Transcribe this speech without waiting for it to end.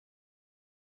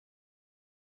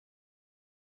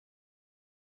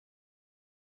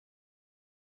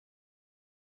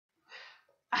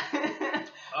Oh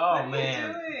What are man.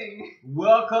 you doing?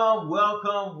 Welcome,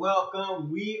 welcome,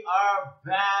 welcome. We are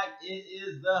back. It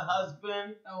is the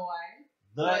husband, The wife.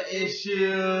 the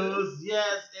issues.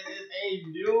 Yes, it is a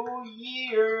new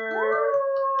year.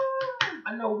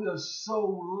 I know we are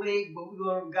so late, but we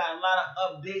got a lot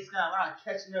of updates, got a lot of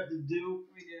catching up to do,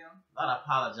 We do. a lot of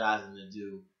apologizing to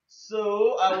do.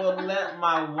 So I will let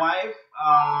my wife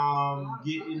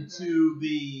get into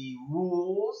the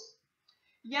rules.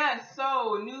 Yes,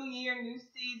 so new year, new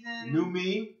season. New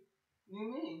me. New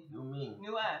me. New me.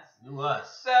 New us. New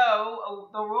us. So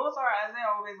the rules are as they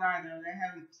always are though. They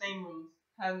have the same rules.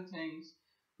 Hasn't changed.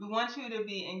 We want you to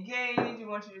be engaged. We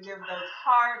want you to give those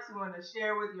hearts. We want to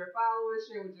share with your followers,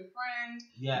 share with your friends.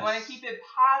 Yes. We want to keep it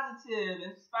positive,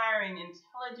 inspiring,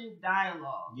 intelligent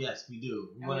dialogue. Yes, we do.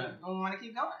 We And want to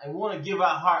keep going. and we want to give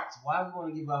out hearts. Why do we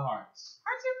want to give out hearts?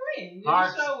 Hearts are free.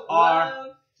 Hearts show are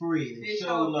love. free. They Show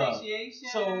show love. appreciation.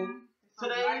 So They show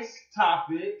today's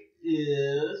topic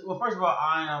is, well, first of all,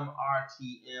 I am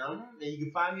RTM, and you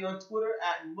can find me on Twitter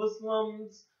at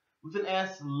Muslims with an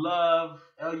S love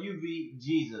LUV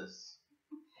Jesus.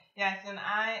 Yes, and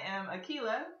I am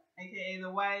Akila, aka the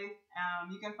wife.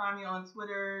 You can find me on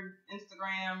Twitter,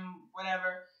 Instagram,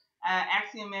 whatever, at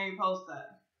Axiom Mary Posta.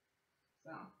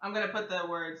 So I'm gonna put the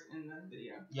words in the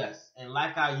video. Yes, and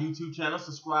like our YouTube channel,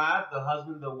 subscribe, the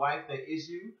husband, the wife, the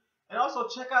issue, and also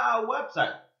check out our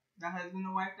website,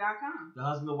 TheHusbandTheWife.com.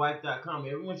 thehusbandthewife.com.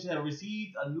 Everyone should have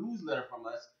received a newsletter from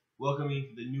us welcoming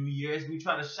for the new year. As we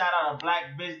try to shout out a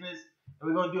black business, and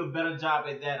we're going to do a better job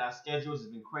at that. Our schedules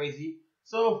have been crazy.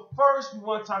 So first, we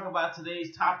want to talk about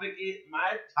today's topic.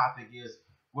 My topic is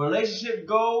relationship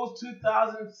goals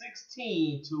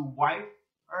 2016 to wife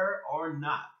her or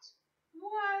not.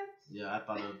 What? Yeah, I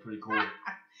thought that was pretty cool.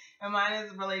 And mine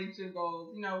is relationship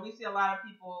goals. You know, we see a lot of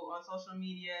people on social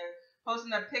media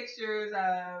posting up pictures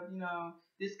of,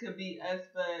 this could be us,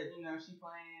 but, she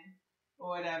playing or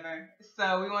whatever.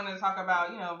 So we want to talk about,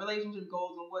 relationship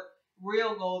goals and what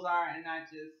real goals are and not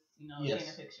just, Yes,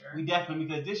 taking a picture. We definitely,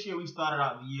 because this year we started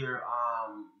out the year,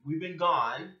 we've been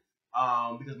gone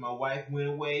because my wife went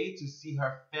away to see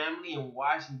her family in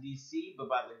Washington, D.C., but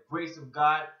by the grace of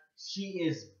God, she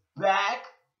is back.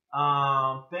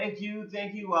 Thank you,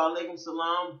 alaikum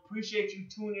salam. Appreciate you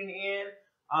tuning in.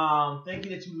 Thank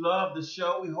you that you love the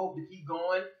show. We hope to keep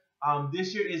going.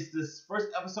 This year is this first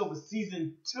episode of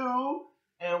season 2,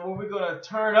 and where we're gonna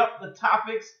turn up the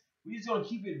topics. We're just gonna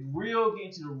keep it real, get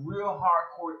into the real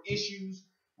hardcore issues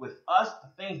with us, the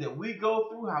things that we go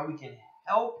through, how we can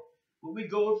help what we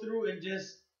go through, and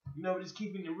just just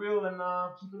keeping it real and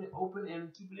keeping it open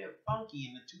and keeping it funky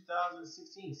in the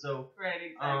 2016. So Right,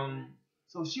 exactly.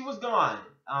 So she was gone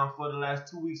for the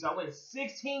last 2 weeks. I went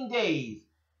 16 days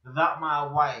without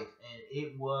my wife, and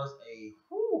it was a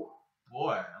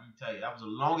boy. Let me tell you, that was the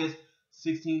longest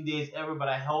 16 days ever. But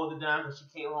I held it down because she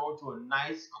came home to a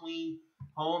nice, clean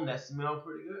home that smelled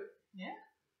pretty good. Yeah.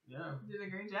 Yeah. You did a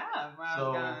great job while I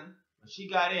was gone. When she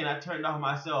got in, I turned off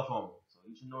my cell phone. So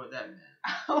you should know what that meant.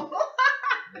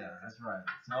 Yeah, that's right.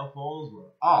 Cell phones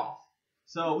were off.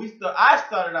 So I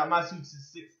started out my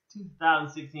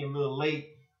 2016 a little late,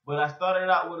 but I started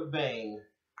out with a bang.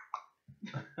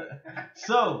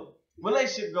 So,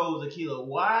 relationship goals, Akila.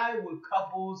 Why would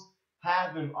couples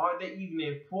have them? Are they even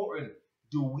important?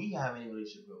 Do we have any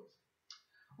relationship goals?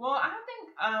 Well, I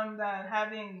think that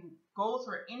having goals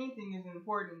for anything is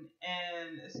important,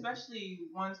 and especially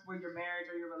once where your marriage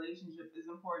or your relationship is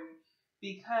important,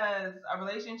 because a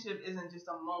relationship isn't just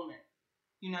a moment.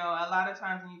 A lot of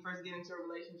times when you first get into a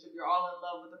relationship, you're all in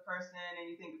love with the person and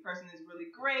you think the person is really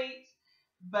great,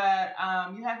 but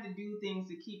you have to do things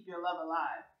to keep your love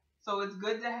alive. So it's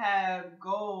good to have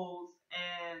goals,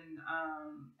 and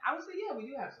I would say, yeah, we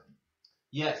do have some.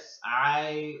 Yes,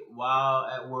 while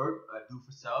at work, I do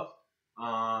for self,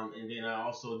 and then I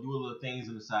also do a little things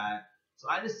on the side. So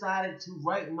I decided to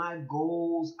write my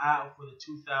goals out for the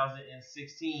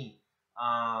 2016.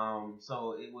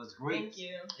 So it was great. Thank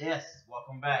you. Yes,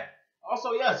 welcome back.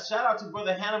 Also, yes, shout out to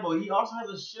Brother Hannibal. He also has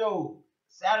a show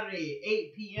Saturday at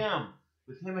 8 p.m.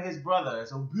 with him and his brother.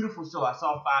 It's a beautiful show. I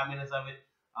saw 5 minutes of it.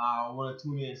 I want to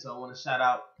tune in, so I want to shout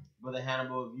out Brother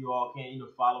Hannibal. If you all can,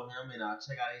 follow him and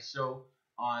check out his show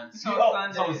on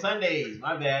Sundays. on Sundays.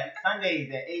 My bad.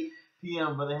 Sundays at 8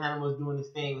 p.m. Brother Hannibal is doing this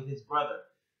thing with his brother.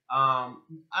 I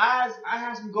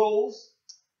have some goals,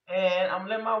 and I'm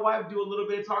gonna let my wife do a little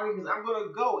bit of talking because I'm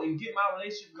gonna go and get my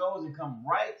relationship goals and come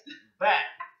right back.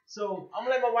 So I'm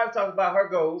gonna let my wife talk about her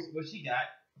goals, what she got.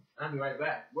 I'll be right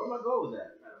back. Where are my goals at?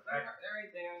 They're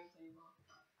right there on the table.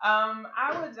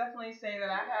 I would definitely say that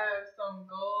I have some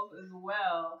goals as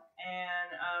well,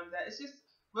 and that it's just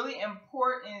really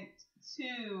important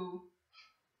to.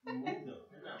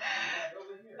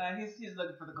 He's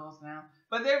looking for the goals now,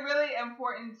 but they're really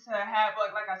important to have.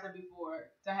 Like I said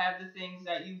before, to have the things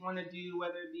that you want to do,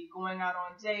 whether it be going out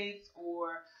on dates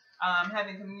or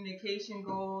having communication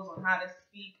goals on how to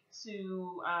speak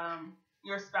to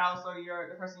your spouse or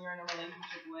the person you're in a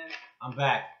relationship with. I'm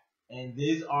back, and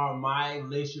these are my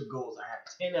relationship goals. I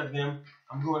have 10 of them.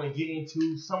 I'm going to get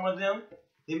into some of them.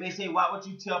 They may say, "Why would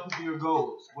you tell people your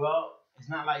goals?" Well, it's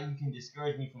not like you can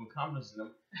discourage me from accomplishing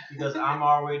them because I'm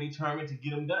already determined to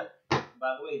get them done.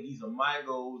 By the way, these are my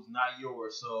goals, not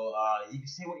yours. So you can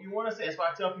say what you want to say. That's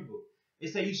why I tell people. They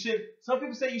say you should. Some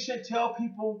people say you shouldn't tell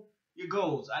people your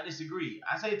goals. I disagree.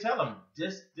 I say tell them.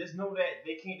 Just know that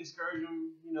they can't discourage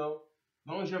them. You know,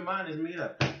 as long as your mind is made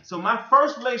up. So my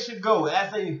first relationship goal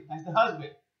as the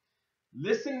husband,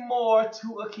 listen more to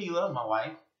Akila, my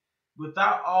wife,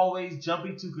 without always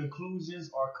jumping to conclusions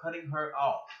or cutting her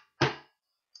off.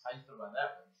 How you feel about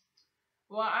that one?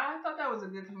 Well, I thought that was a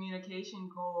good communication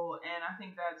goal, and I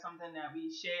think that's something that we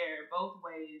share both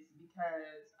ways because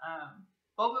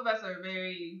both of us are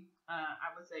very,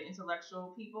 I would say,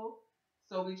 intellectual people.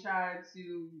 So we try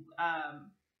to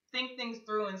think things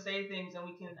through and say things, and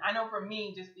we can. I know for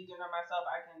me, just speaking on myself,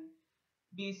 I can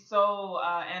be so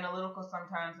analytical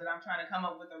sometimes that I'm trying to come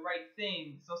up with the right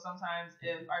thing. So sometimes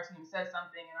if our team says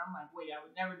something and I'm like, wait, I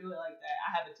would never do it like that, I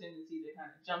have a tendency to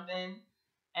kind of jump in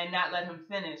and not let him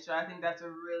finish. So I think that's a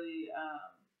really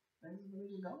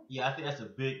good goal. Yeah, I think that's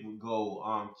a big goal.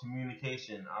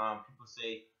 Communication. People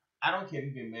say, I don't care if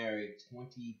you've been married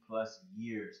 20 plus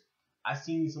years. I've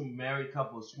seen some married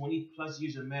couples, 20 plus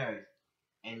years of marriage,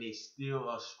 and they still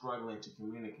are struggling to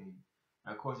communicate.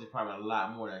 Now, of course, there's probably a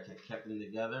lot more that kept them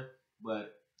together,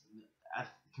 but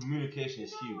communication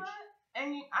is huge.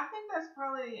 And I think that's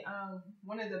probably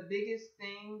one of the biggest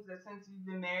things that since we've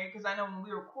been married, because I know when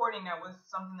we were courting, that was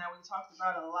something that we talked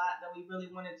about a lot, that we really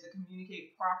wanted to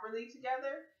communicate properly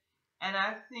together. And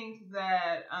I think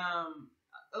that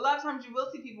a lot of times you will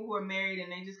see people who are married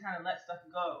and they just kind of let stuff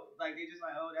go. Like, they're just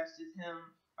like, oh, that's just him,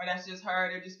 or that's just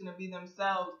her. They're just going to be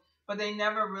themselves. But they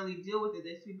never really deal with it.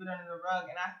 They sweep it under the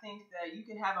rug. And I think that you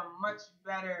can have a much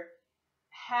better,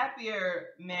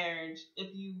 happier marriage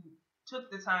if you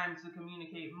took the time to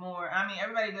communicate more. I mean,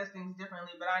 everybody does things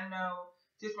differently, but I know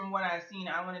just from what I've seen,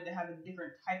 I wanted to have a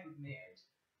different type of marriage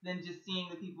than just seeing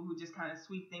the people who just kind of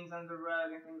sweep things under the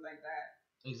rug and things like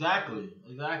that.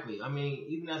 Exactly. I mean,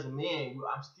 even as a man,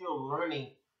 I'm still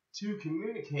learning to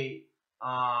communicate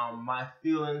my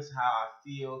feelings, how I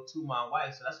feel to my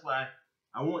wife. So that's why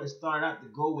I want to start out to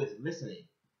go with listening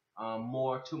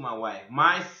more to my wife.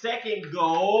 My second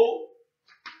goal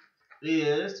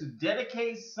is to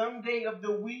dedicate some day of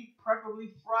the week,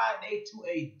 preferably Friday, to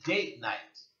a date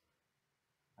night.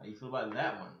 How you feel about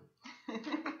that one?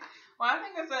 Well, I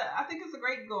think it's a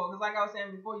great goal because, like I was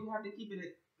saying before, you have to keep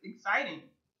it exciting.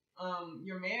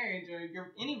 Your marriage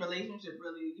or any relationship,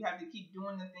 really, you have to keep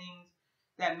doing the things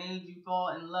that made you fall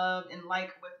in love and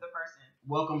like with the person.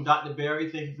 Welcome, Dr.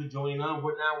 Barry. Thank you for joining on.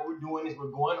 What we're doing is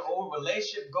we're going over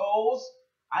relationship goals.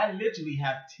 I literally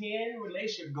have 10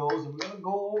 relationship goals, and we're going to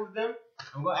go over them.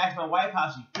 I'm going to ask my wife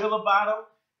how she feel about them,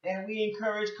 and we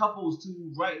encourage couples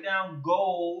to write down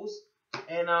goals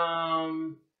and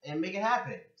make it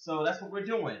happen. So that's what we're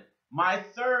doing. My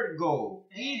third goal,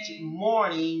 each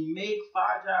morning, make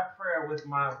Fajr prayer with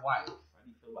my wife. How do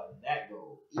you feel about that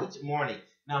goal? Each morning.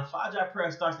 Now, Fajr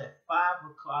prayer starts at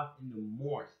 5 o'clock in the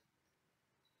morning.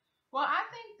 Well, I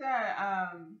think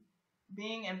that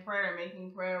being in prayer,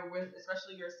 making prayer with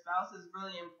especially your spouse is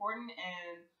really important.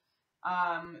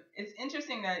 And it's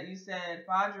interesting that you said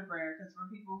Fajr prayer, because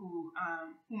for people who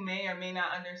may or may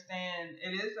not understand,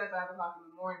 it is at 5 o'clock in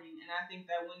the morning. And I think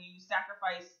that when you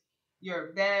sacrifice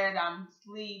your bed,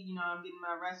 sleep, I'm getting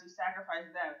my rest, you sacrifice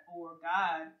that for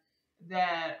God,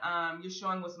 that you're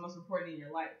showing what's most important in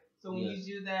your life. So when you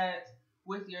do that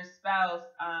with your spouse,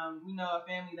 we know a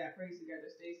family that prays together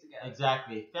stays together.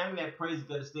 Exactly. Family that prays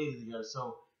together stays together.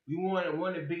 So we wanted,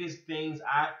 one of the biggest things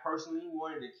I personally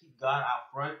wanted to keep God out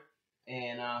front.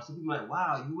 And some people are like,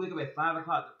 wow, you wake up at 5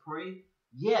 o'clock to pray?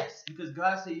 Yes, because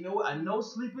God said, you know what? I know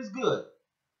sleep is good,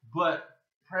 but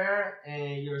prayer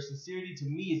and your sincerity to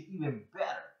me is even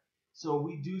better. So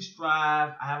we do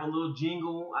strive. I have a little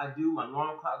jingle. I do. My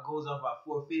alarm clock goes off about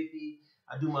 4:50.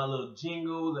 I do my little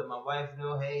jingle, let my wife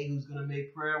know, hey, who's going to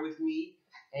make prayer with me?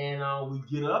 And we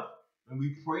get up and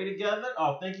we pray together.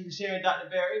 Oh, thank you for sharing, Dr.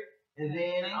 Barry. And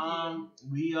then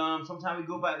we sometimes we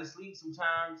go back to sleep.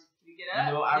 Sometimes you get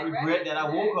up. I regret that I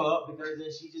woke up because then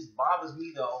she just bothers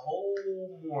me the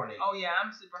whole morning. Oh, yeah,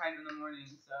 I'm super hyped in the morning.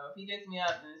 So if he gets me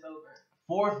up, then it's over.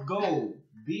 Fourth goal,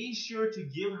 be sure to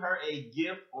give her a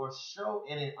gift or show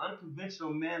in an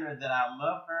unconventional manner that I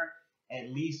love her at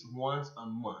least once a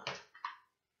month.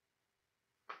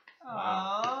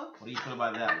 Wow. What do you feel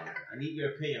about that one? I need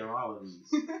your opinion on all of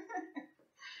these.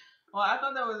 Well, I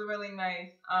thought that was really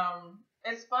nice.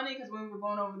 It's funny because when we were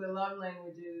going over the love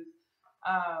languages,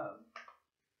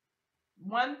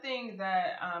 one thing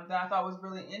that I thought was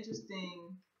really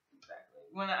interesting, exactly,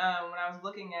 when I was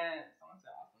looking at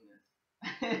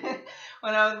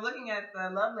when I was looking at the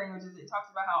love languages, it talks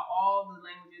about how all the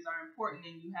languages are important,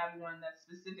 and you have one that's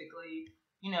specifically,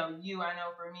 I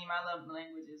know for me, my love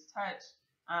language is touch.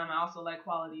 I also like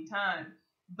quality time,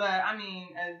 but I mean,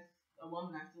 as a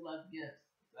woman, I still love gifts.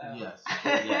 So.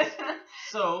 Yes.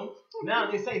 So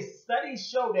now they say studies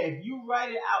show that if you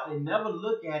write it out and never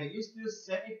look at it, you're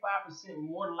still 75%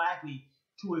 more likely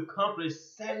to accomplish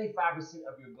 75%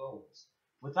 of your goals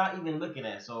without even looking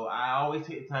at it. So I always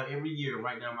take the time every year to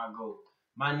write down my goal.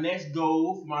 My next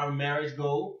goal for my marriage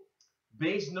goal: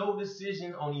 base no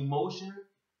decision on emotion,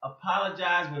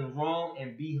 apologize when wrong,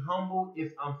 and be humble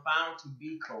if I'm found to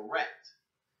be correct.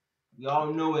 We all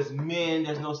know as men,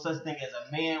 there's no such thing as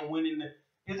a man winning the.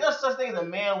 Is there such thing as a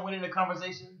man winning the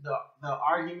conversation, the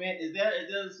argument? Is there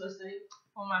such thing?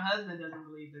 Well, my husband doesn't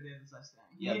believe that there's such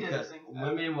thing. Yeah, because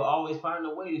women will always find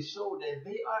a way to show that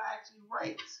they are actually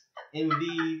right in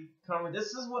the conversation.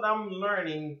 This is what I'm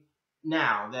learning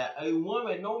now, that a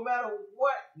woman, no matter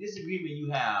what disagreement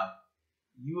you have,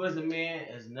 you as a man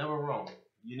is never wrong.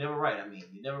 You're never right.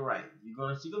 You're never right.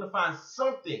 She's gonna find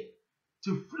something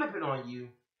to flip it on you,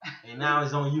 and now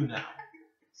it's on you now.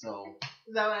 So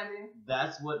is that what I do?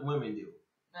 That's what women do.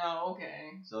 Oh,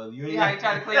 okay. So if you see how you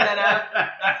try to clean that up?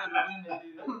 That's what the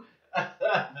women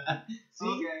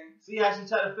do. See how she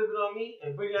tried to flip it on me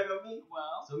and bring it back on me?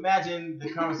 Well. So imagine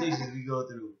the conversations we go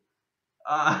through.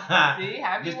 See,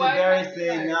 happy Mr. wife. Barry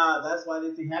said, "Nah, that's why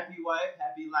they say happy wife,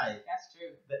 happy life." That's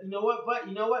true. You know what? But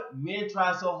you know what? Men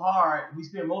try so hard. We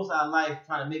spend most of our life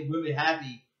trying to make women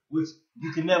happy, which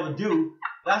you can never do.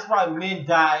 That's why men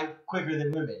die quicker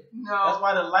than women. No. That's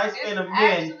why the lifespan of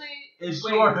men is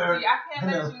shorter. See, I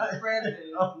can't let you spread this.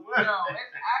 No,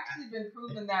 it's actually been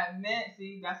proven that men.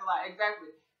 See, that's a lot. Exactly.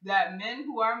 That men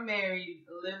who are married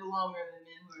live longer than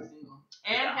men who are single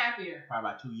and happier. Probably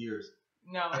about 2 years.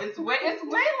 No, it's way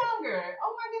longer.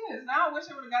 Oh my goodness! Now I wish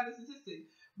I would have got the statistic.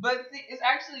 But see, it's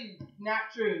actually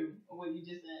not true what you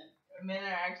just said. Men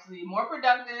are actually more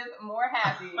productive, more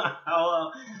happy.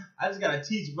 Well, I just gotta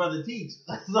teach, brother, teach.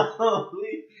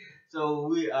 so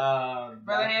we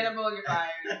Brother Hannibal, you're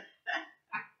fired.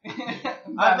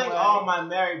 I think all my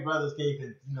married brothers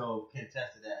can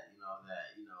contest to that.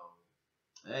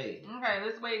 Hey. Okay,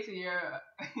 let's wait till you're.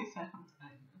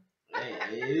 Hey,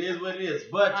 it is what it is.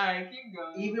 But all right, keep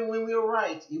going. Even when we're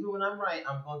right, even when I'm right,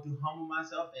 I'm going to humble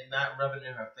myself and not rub it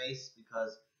in her face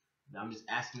because I'm just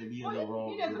asking to be in the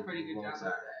wrong. He does a pretty good job of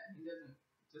that. He doesn't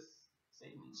just say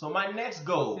me. So my next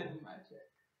goal,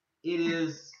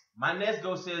 my next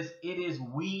goal says it is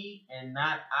we and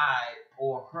not I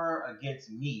or her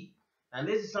against me. And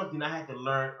this is something I had to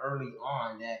learn early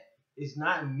on, that it's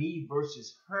not me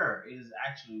versus her. It is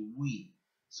actually we.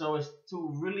 So it's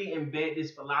to really embed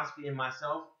this philosophy in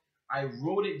myself, I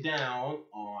wrote it down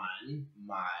on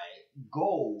my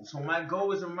goal. So my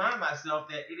goal is to remind myself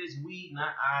that it is we,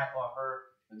 not I or her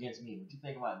against me. What do you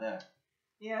think about that?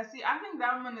 Yeah, see, I think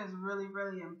that one is really,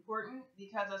 really important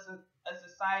because as a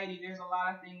society, there's a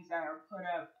lot of things that are put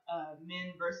up,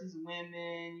 men versus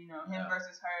women, him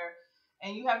versus her.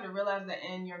 And you have to realize that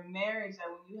in your marriage, that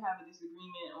when you have a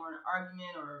disagreement or an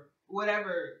argument or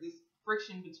whatever, this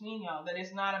friction between y'all, that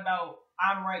it's not about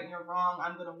I'm right and you're wrong,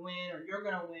 I'm going to win or you're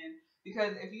going to win.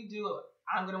 Because if you do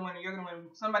I'm going to win or you're going to win,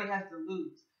 somebody has to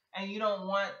lose. And you don't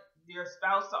want your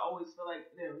spouse to always feel like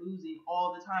they're losing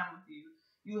all the time with you.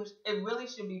 It really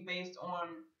should be based on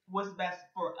what's best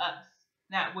for us.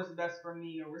 Not what's best for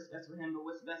me or what's best for him, but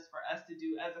what's best for us to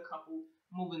do as a couple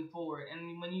moving forward.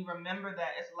 And when you remember that,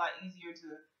 it's a lot easier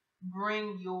to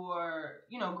bring your,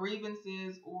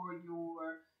 grievances or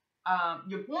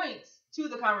your points to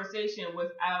the conversation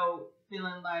without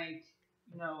feeling like,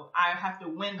 I have to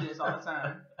win this all the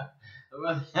time.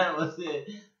 That was it.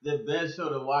 The best show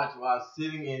to watch while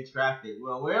sitting in traffic.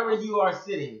 Well, wherever you are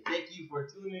sitting, thank you for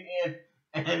tuning in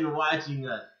and watching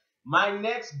us. My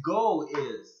next goal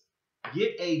is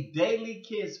get a daily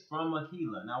kiss from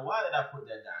Akila. Now, why did I put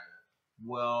that down?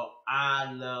 Well,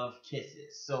 I love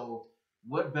kisses. So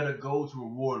what better goal to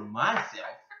reward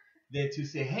myself than to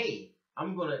say, hey,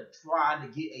 I'm going to try to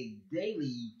get a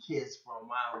daily kiss from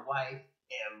my wife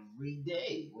every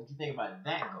day. What do you think about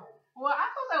that goal? Well, I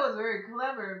thought that was very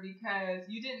clever because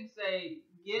you didn't say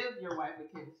give your wife a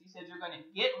kiss. You said you're going to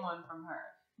get one from her,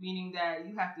 meaning that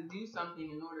you have to do something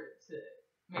in order to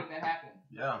make that happen.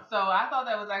 Yeah. So I thought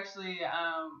that was actually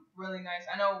really nice.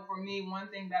 I know for me, one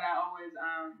thing that I always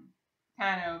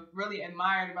kind of really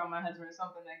admired about my husband,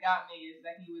 something that got me, is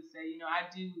that he would say, you know, I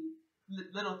do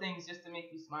little things just to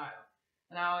make you smile.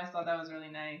 And I always thought that was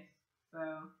really nice. So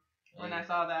when I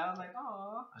saw that, I was like,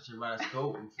 oh. I should write a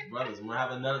scope for brothers. I'm gonna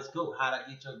have another scope. How to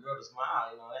get your girl to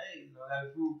smile? You know, hey, you know, have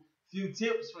a few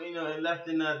tips for left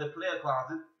in the player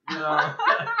closet. You know,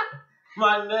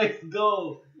 my next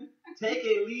goal: take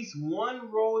at least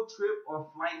one road trip or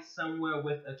flight somewhere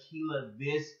with Akila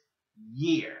this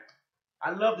year.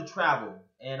 I love to travel,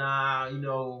 and I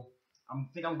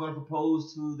think I'm gonna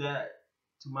propose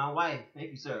to my wife.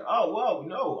 Thank you, sir. Oh well,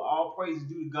 no, all praise is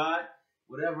due to God.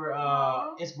 Whatever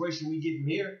inspiration we get from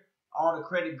here, all the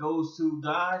credit goes to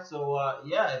God. So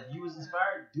if you was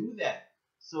inspired, do that.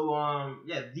 So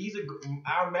these are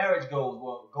our marriage goals.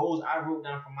 Well, goals I wrote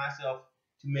down for myself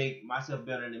to make myself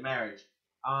better in the marriage.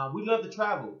 We love to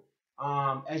travel.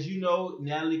 As you know,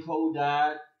 Natalie Cole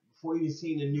died before even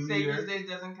seeing the new year. Savior's Day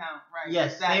doesn't count, right?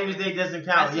 Yes, exactly. Savior's Day doesn't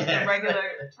count. That's just a regular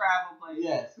travel place.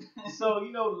 Yes. So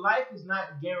life is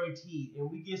not guaranteed, and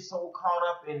we get so caught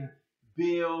up in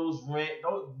bills, rent.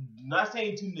 Not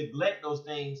saying to neglect those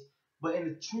things, but in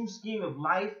the true scheme of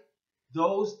life,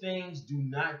 those things do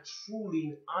not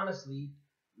truly, honestly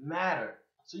matter.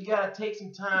 So you gotta take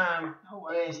some time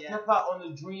and step out on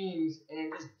the dreams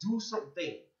and just do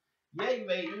something. Yeah, you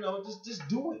may, just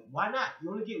do it. Why not?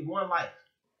 You only get one life.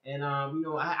 And I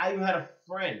even had a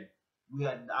friend we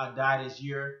had died this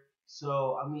year.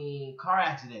 So I mean, car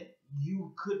accident.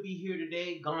 You could be here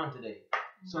today, gone today.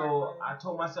 So I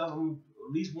told myself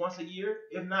at least once a year,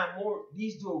 if not more, at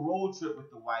least do a road trip with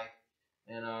the wife,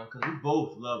 and because we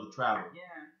both love to travel. Yeah.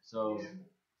 So,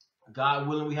 God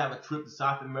willing, we have a trip to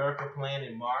South America planned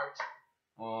in March.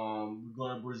 We're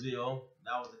going to Brazil.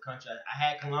 That was the country. I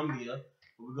had Colombia,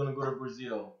 but we're going to go to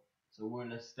Brazil. So we're in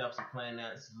the steps of planning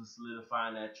that,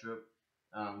 solidifying that trip.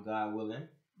 God willing.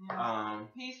 Yeah.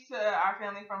 Peace to our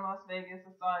family from Las Vegas.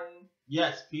 I saw you.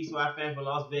 Yes, peace to our family from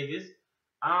Las Vegas.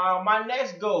 My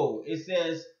next goal, it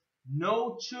says,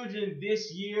 no children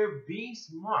this year, be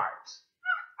smart.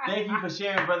 Thank you for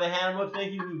sharing, Brother Hannibal.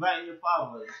 Thank you for inviting your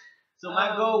followers. So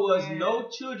my goal was no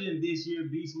children this year,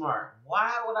 be smart. Why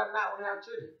would I not want to have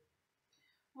children?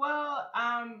 Well,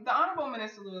 the Honorable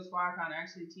Minister Louis Farrakhan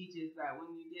actually teaches that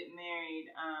when you get married,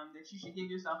 that you should give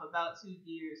yourself about 2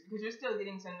 years because you're still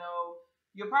getting to know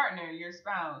your partner, your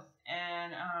spouse.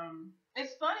 And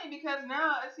it's funny because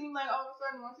now it seems like all of a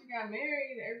sudden once you got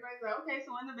married, everybody's like, okay,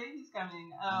 so when the baby's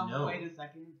coming? Wait a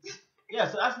second. Yeah,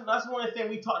 so that's one of the things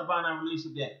we talked about in our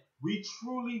relationship, that we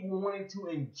truly wanted to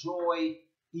enjoy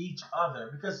each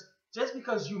other, because just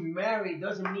because you married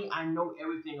doesn't mean I know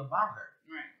everything about her.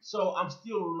 Right. So I'm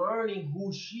still learning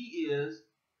who she is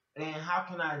and how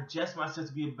can I adjust myself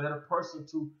to be a better person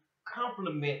to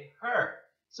complement her.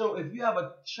 So if you have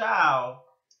a child,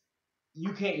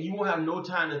 you won't have no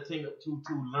time to think to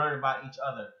learn about each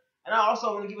other. And I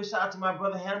also want to give a shout out to my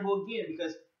brother Hannibal again,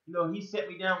 because he set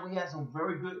me down. We had some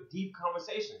very good, deep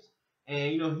conversations,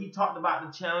 and he talked about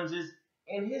the challenges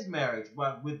in his marriage,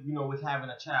 but with having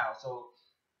a child. So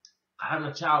having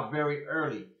a child very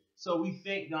early. So we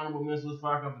thank the Honorable Minister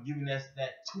Farrakhan for giving us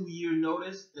that 2-year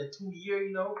notice, that 2-year,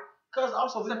 because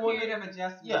also it's a period of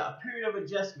adjustment. Yeah, a period of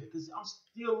adjustment, because I'm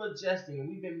still adjusting, and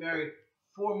we've been married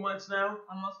 4 months now.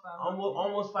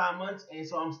 Almost 5 months, and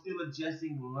so I'm still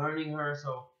adjusting, learning her.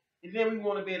 So, and then we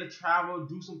want to be able to travel,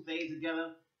 do some things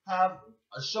together, have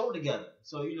a show together.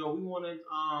 So we want to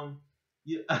I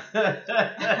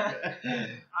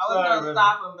was gonna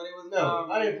stop him, but it was no.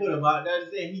 I didn't put him out.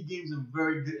 That's it. He gave some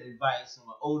very good advice from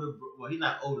an older. Well, he's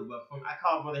not older, but I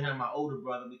call Brother Hannah my older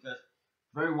brother, because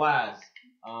very wise.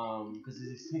 Because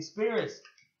his experience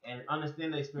and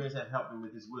understanding the experience have helped him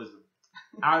with his wisdom.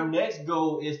 Our next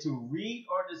goal is to read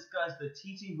or discuss the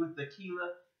teaching with Akila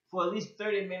for at least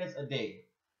 30 minutes a day.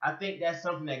 I think that's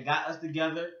something that got us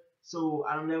together. So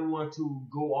I don't ever want to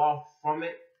go off from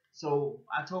it. So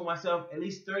I told myself at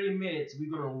least 30 minutes we're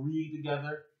going to read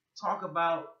together, talk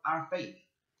about our faith.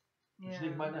 Yeah. What you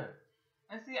think about that?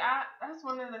 And see, that's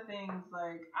one of the things,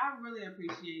 like, I really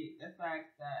appreciate the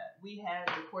fact that we had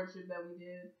the courtship that we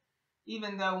did.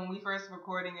 Even though when we first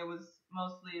recording, it was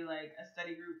mostly like a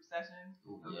study group session.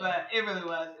 Ooh, yeah. But it really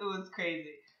was. It was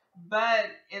crazy. But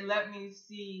it let me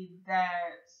see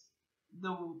that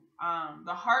the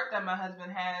heart that my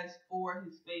husband has for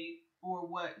his faith, for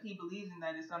what he believes in,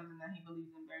 that is something that he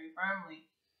believes in very firmly.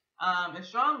 and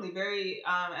strongly, very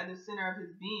at the center of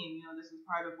his being. You know, this is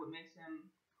part of what makes him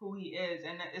who he is,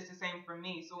 and it's the same for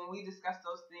me. So when we discuss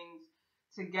those things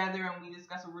together, and we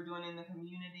discuss what we're doing in the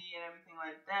community and everything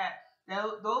like that,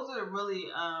 those are really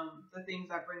the things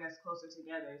that bring us closer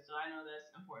together. So I know that's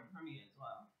important for me as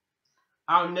well.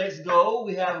 Our next goal,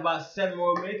 we have about 7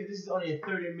 more minutes. This is only a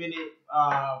 30-minute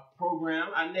program.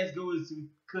 Our next goal is to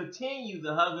continue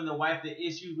the husband and wife that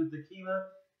issues with tequila,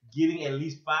 getting at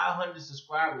least 500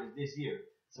 subscribers this year.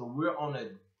 So we're on a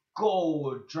goal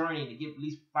or journey to get at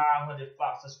least 500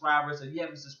 subscribers. So if you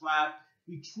haven't subscribed,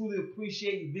 we truly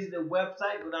appreciate you. Visit the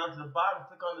website, go down to the bottom,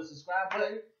 click on the subscribe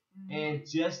button, and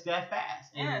just that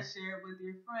fast. Yeah, and share it with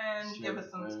your friends. Give us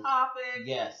some topics.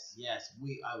 Yes.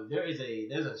 We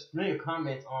there's a string of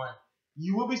comments on.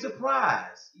 You will be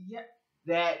surprised. Yep.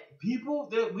 That people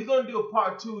that we're gonna do a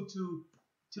part 2 to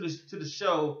the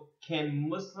show. Can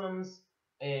Muslims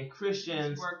and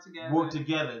Christians work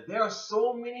together? There are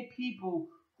so many people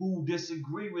who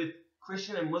disagree with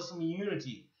Christian and Muslim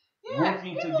unity. Yeah,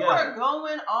 working people together. Are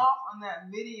going off on that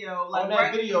video. Like on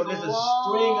that video, there's a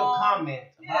string of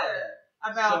comments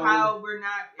about how we're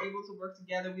not able to work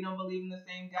together. We don't believe in the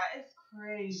same God. It's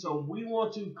crazy. So we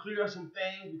want to clear up some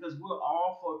things because we're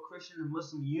all for Christian and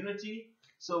Muslim unity.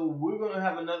 So we're going to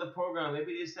have another program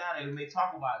maybe this Saturday. We may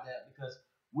talk about that because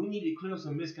we need to clear up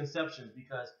some misconceptions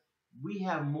because we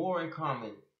have more in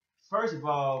common. First of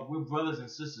all, we're brothers and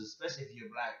sisters, especially if you're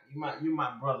black. You're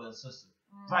my brother and sister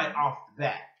right off the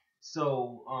bat.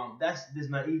 So that's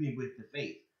not even with the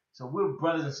faith. So we're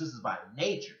brothers and sisters by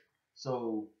nature.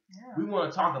 So we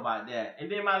want to talk about that.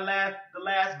 And then the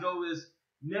last goal is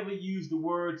never use the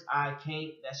words I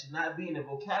can't. That should not be in the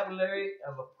vocabulary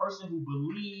of a person who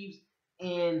believes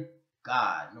in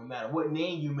God. No matter what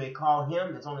name you may call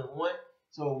him, there's only one.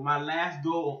 So my last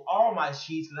goal on all my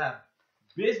sheets, because I have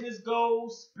business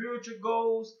goals, spiritual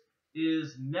goals,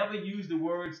 is never use the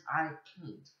words I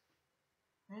can't.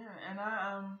 Yeah, and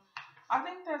I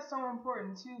think that's so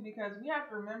important too because we have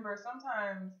to remember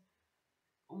sometimes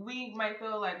we might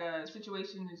feel like a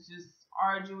situation is just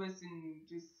arduous and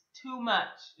just too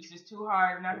much. It's just too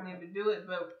hard. We're not going to be able to do it.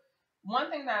 But one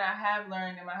thing that I have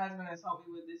learned, and my husband has helped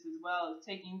me with this as well, is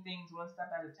taking things one step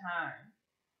at a time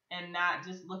and not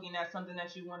just looking at something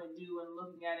that you want to do and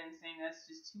looking at it and saying that's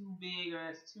just too big or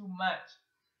that's too much.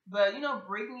 But,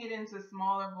 breaking it into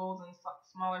smaller goals and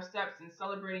smaller steps and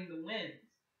celebrating the wins.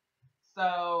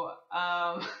 So,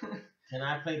 Can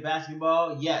I play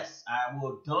basketball? Yes, I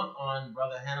will dunk on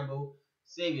Brother Hannibal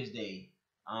Savior's Day.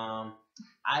 I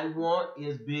want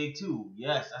is big too.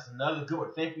 Yes, that's another good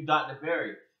one. Thank you, Dr.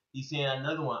 Berry. He's saying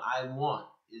another one. I want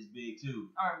is big too.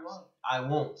 I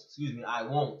won't.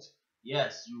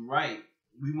 Yes, you're right.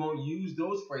 We won't use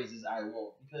those phrases, I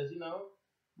won't, because,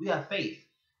 we have faith.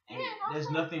 And there's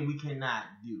nothing we cannot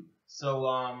do. So,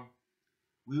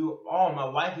 my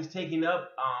wife is taking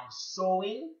up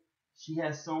sewing. She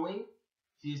has sewing.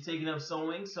 She's taking up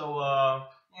sewing. So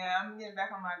yeah, I'm getting back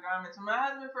on my garments. When my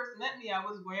husband first met me, I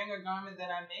was wearing a garment that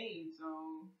I made.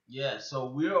 So yeah, so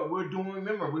we're doing.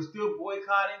 Remember, we're still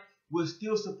boycotting. We're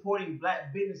still supporting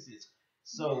black businesses.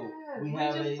 So we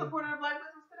just supported a black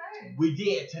business today. We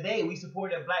did today. We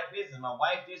supported a black business. My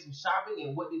wife did some shopping,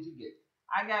 and what did you get?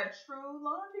 I got True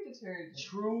Laundry Detergent.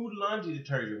 True Laundry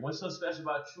Detergent. What's so special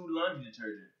about True Laundry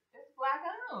Detergent? It's black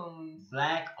owned.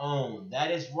 Black owned.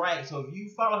 That is right. So if you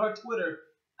follow her Twitter,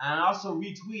 and I also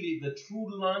retweeted the True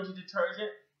Laundry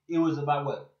Detergent. It was about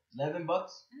what? $11? Well,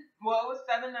 it was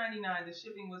 $7.99. The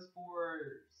shipping was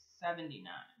for $79.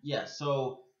 Yeah,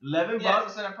 so $11. Yes,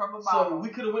 it's in a purple bottle. So we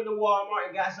could have went to Walmart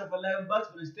and got stuff for $11, but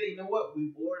instead, you know what?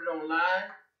 We ordered online,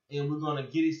 and we're gonna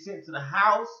get it sent to the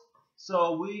house.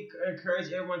 So we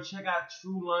encourage everyone to check out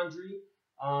True Laundry,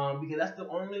 because that's the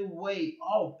only way.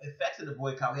 Oh, effects of the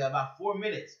boycott. We have about 4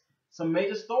 minutes. Some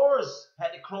major stores had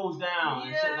to close down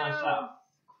and shut down shop.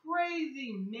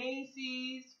 Crazy.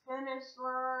 Macy's, Finish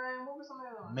Line. What were some of the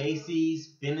other ones?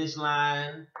 Macy's, Finish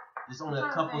Line. There's only a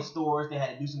couple stores. They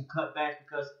had to do some cutbacks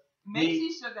because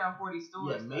Macy's shut down 40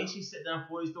 stores. Yeah, Macy's shut down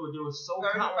 40 stores. They were so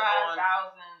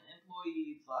 35,000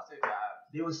 employees lost their jobs.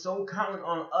 They were so counting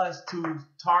on us to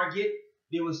target.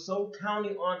 They were so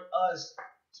counting on us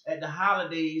at the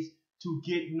holidays to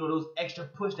get those extra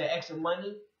push, that extra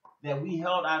money that we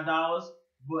held our dollars.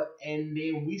 And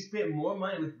then we spent more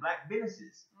money with black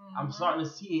businesses. Mm-hmm. I'm starting to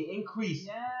see an increase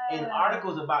in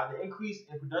articles about the increase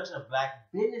in production of black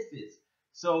businesses.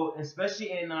 So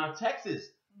especially in Texas,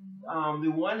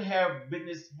 the one hair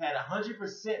business had 100%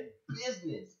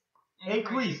 business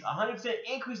increase, 100%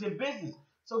 increase in business.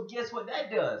 So guess what that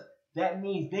does? That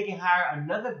means they can hire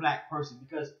another black person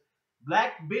because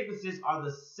Black businesses are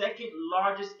the second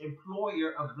largest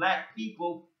employer of black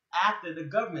people after the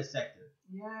government sector.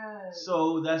 Yes.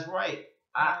 So that's right.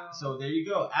 Wow. So there you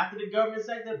go. After the government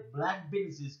sector, black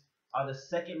businesses are the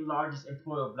second largest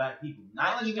employer of black people.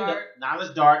 Knowledge dart.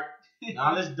 Knowledge dart.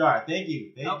 Knowledge dart. Thank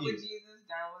you. Thank Up you. with Jesus,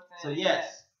 down with So Santa.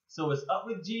 yes. So it's up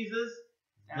with Jesus,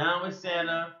 down with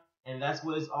Santa, and that's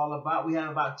what it's all about. We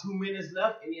have about 2 minutes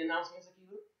left. Any announcements,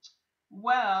 Akilah?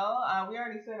 Well, we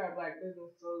already said our black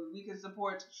business, so we can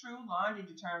support True Laundry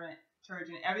Detergent.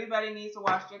 Everybody needs to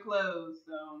wash their clothes,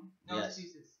 so no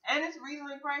excuses. And it's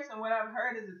reasonably priced, and what I've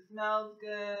heard is it smells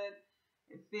good,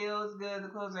 it feels good, the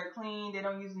clothes are clean, they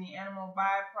don't use any animal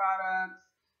byproducts.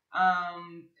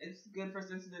 It's good for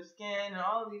sensitive skin and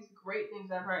all of these great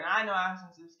things I've heard. And I know I have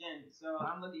sensitive skin, so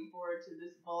I'm looking forward to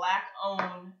this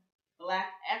black-owned,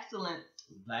 black excellence.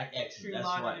 Black excellence. True That's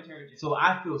Laundry right. Detergent. So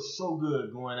I feel so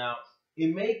good going out.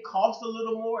 It may cost a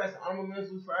little more, as Honorable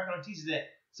Minister Farrakhan teaches that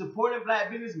supporting black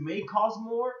business may cost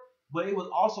more, but it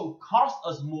will also cost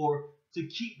us more to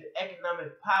keep the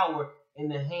economic power in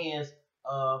the hands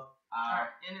of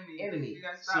our enemy.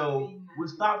 So we'll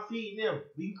stop feeding them.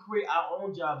 We can create our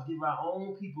own jobs, give our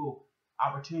own people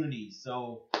opportunities.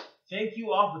 So thank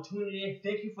you all for tuning in.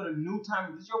 Thank you for the new time.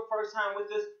 If this is your first time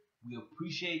with us, we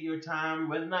appreciate your time.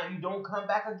 Whether or not you don't come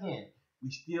back again,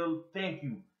 we still thank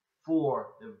you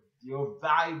for your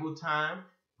valuable time.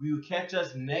 You will catch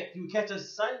us Sunday you catch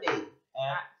us Saturday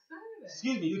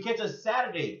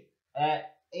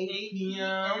at 8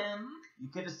 p.m. You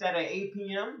catch us Saturday at 8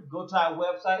 p.m. Go to our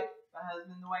website,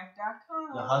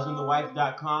 thehusbandthewife.com.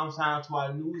 thehusbandthewife.com. Sign up to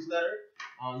our newsletter.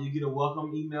 You get a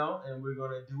welcome email, and we're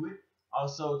going to do it.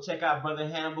 Also, check out Brother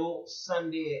Hamble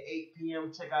Sunday at 8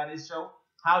 p.m. Check out his show.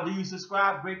 How do you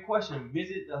subscribe? Great question.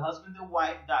 Visit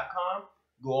thehusbandthewife.com.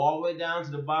 Go all the way down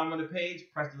to the bottom of the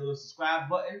page. Press the little subscribe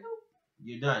button.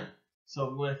 You're done. So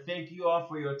we want to thank you all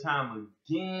for your time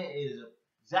again. It is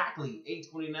exactly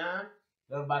 8:29.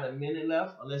 We have about a minute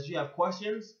left. Unless you have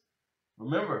questions,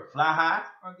 remember, fly high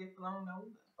or get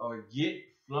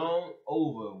flown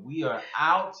over. We are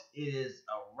out. It is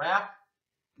a wrap.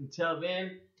 Until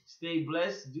then, stay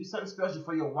blessed. Do something special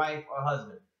for your wife or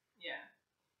husband. Yeah.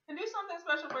 And do something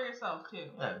special for yourself,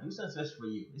 too. Yeah, do something special for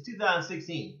you. It's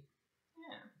 2016.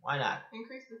 Yeah. Why not?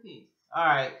 Increase the peace. All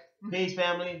right. Peace,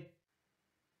 family.